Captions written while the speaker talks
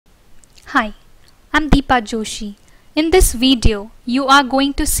Hi, I'm Deepa Joshi. In this video, you are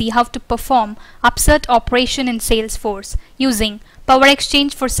going to see how to perform Upsert operation in Salesforce using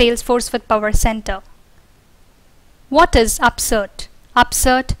PowerExchange for Salesforce with PowerCenter. What is Upsert?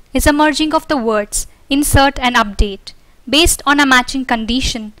 Upsert is a merging of the words insert and update. Based on a matching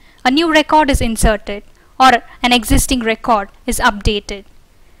condition, a new record is inserted or an existing record is updated.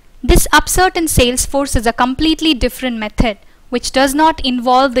 This Upsert in Salesforce is a completely different method which does not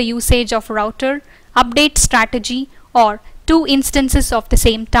involve the usage of router, update strategy, or two instances of the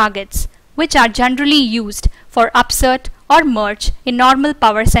same targets, which are generally used for upsert or merge in normal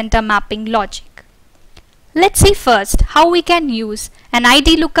PowerCenter mapping logic. Let's see first how we can use an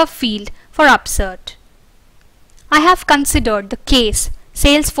IDLookup field for upsert. I have considered the case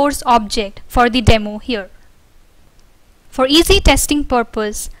Salesforce object for the demo here. For easy testing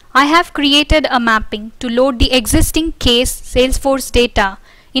purpose, I have created a mapping to load the existing case Salesforce data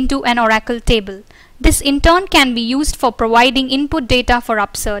into an Oracle table. This in turn can be used for providing input data for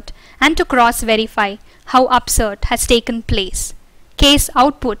upsert and to cross-verify how upsert has taken place. Case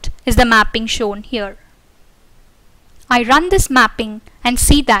output is the mapping shown here. I run this mapping and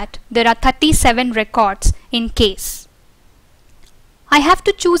see that there are 37 records in case. I have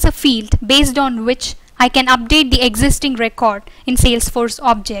to choose a field based on which I can update the existing record in Salesforce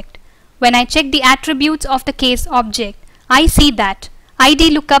object. When I check the attributes of the case object, I see that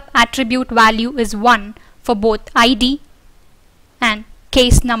IDLookup attribute value is 1 for both ID and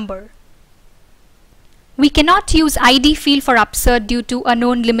case number. We cannot use ID field for upsert due to a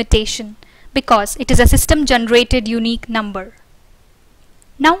known limitation because it is a system generated unique number.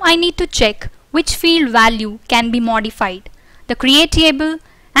 Now I need to check which field value can be modified. The creatable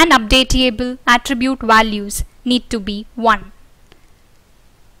and updatable attribute values need to be 1.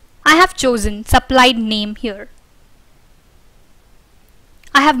 I have chosen supplied name here.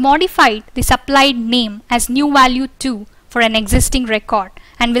 I have modified the supplied name as new value 2 for an existing record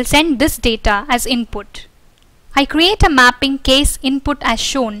and will send this data as input. I create a mapping case input as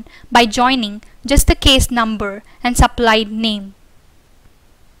shown by joining just the case number and supplied name.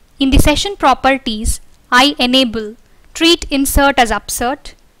 In the session properties, I enable treat insert as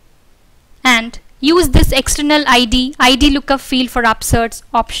upsert and use this external IDLookup field for upserts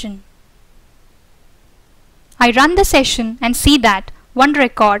option. I run the session and see that one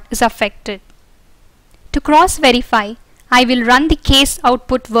record is affected. To cross-verify, I will run the case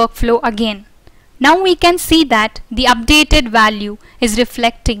output workflow again. Now we can see that the updated value is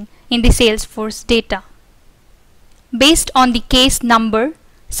reflecting in the Salesforce data. Based on the case number,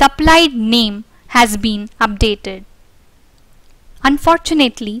 supplied name has been updated.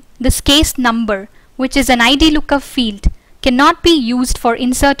 Unfortunately, this case number, which is an IDLookup field, cannot be used for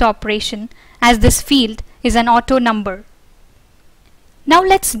insert operation as this field is an auto number. Now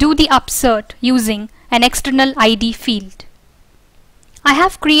let's do the upsert using an external ID field. I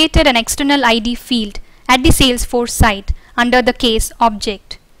have created an external ID field at the Salesforce site under the case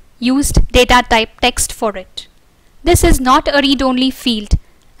object, used data type text for it. This is not a read-only field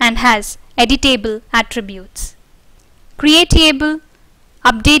and has editable attributes. Creatable,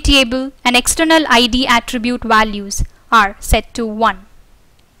 updatable, and external ID attribute values are set to 1.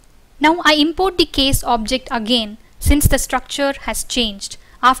 Now I import the case object again since the structure has changed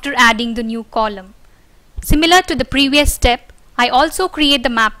after adding the new column. Similar to the previous step, I also create the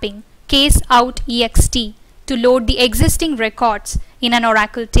mapping case out ext to load the existing records in an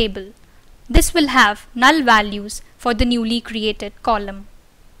Oracle table. This will have null values for the newly created column.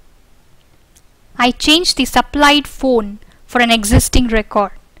 I change the supplied phone for an existing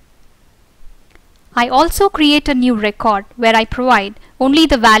record. I also create a new record where I provide only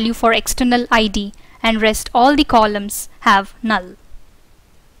the value for external ID and rest all the columns have null.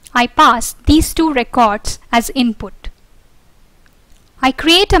 I pass these two records as input. I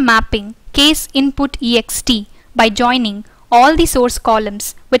create a mapping case input ext by joining all the source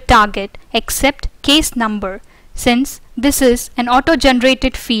columns with target except case number since this is an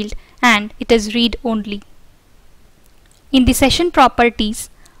auto-generated field and it is read-only. In the session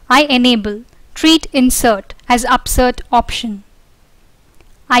properties, I enable treat insert as upsert option.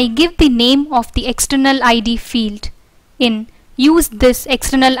 I give the name of the external ID field in use this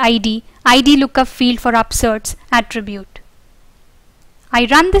external IDLookup field for upserts attribute. I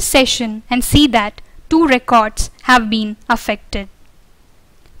run this session and see that 2 records have been affected.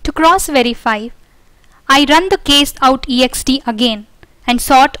 To cross-verify, I run the case out ext again and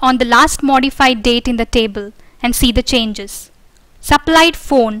sort on the last modified date in the table and see the changes. Supplied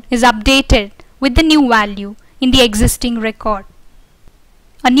phone is updated with the new value in the existing record.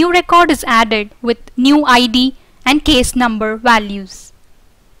 A new record is added with new ID and case number values.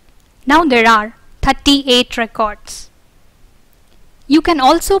 Now there are 38 records. You can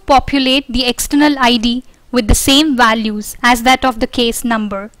also populate the external ID with the same values as that of the case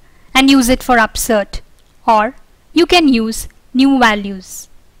number and use it for Upsert, or you can use new values.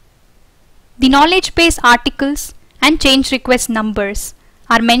 The knowledge base articles and change request numbers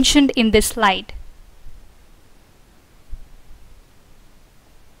are mentioned in this slide.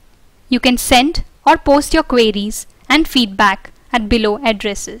 You can send or post your queries and feedback at below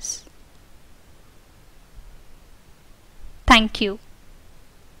addresses. Thank you.